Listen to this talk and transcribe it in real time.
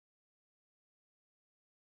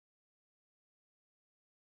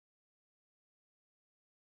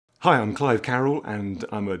Hi, I'm Clive Carroll and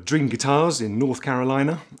I'm at Dream Guitars in North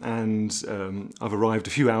Carolina, and I've arrived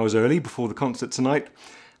a few hours early before the concert tonight,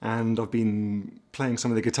 and I've been playing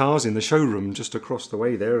some of the guitars in the showroom just across the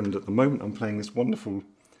way there, and at the moment I'm playing this wonderful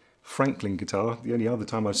Franklin guitar. The only other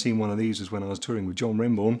time I've seen one of these was when I was touring with John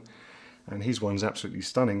Renbourn, and his one's absolutely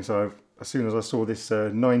stunning. So as soon as I saw this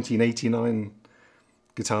 1989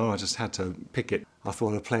 guitar, I just had to pick it. I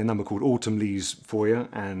thought I'd play a number called Autumn Leaves for you,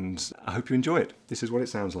 and I hope you enjoy it. This is what it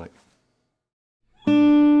sounds like.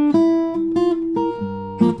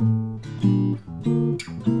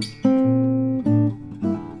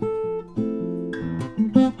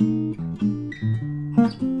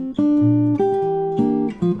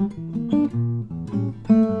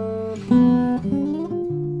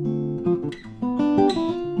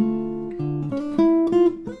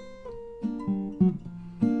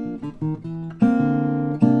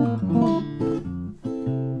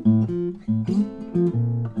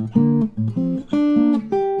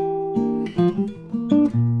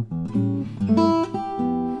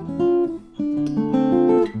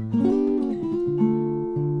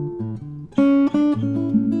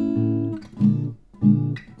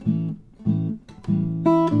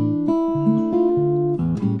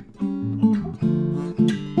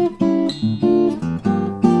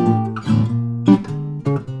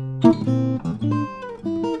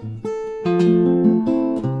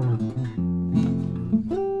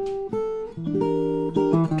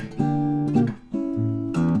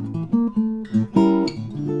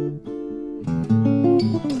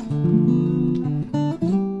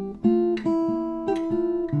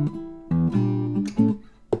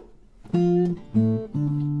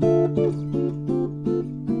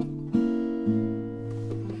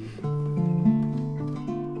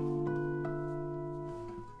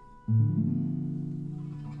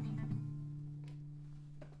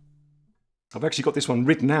 I've actually got this one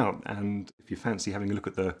written out, and if you fancy having a look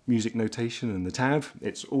at the music notation and the tab,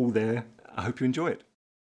 it's all there. I hope you enjoy it.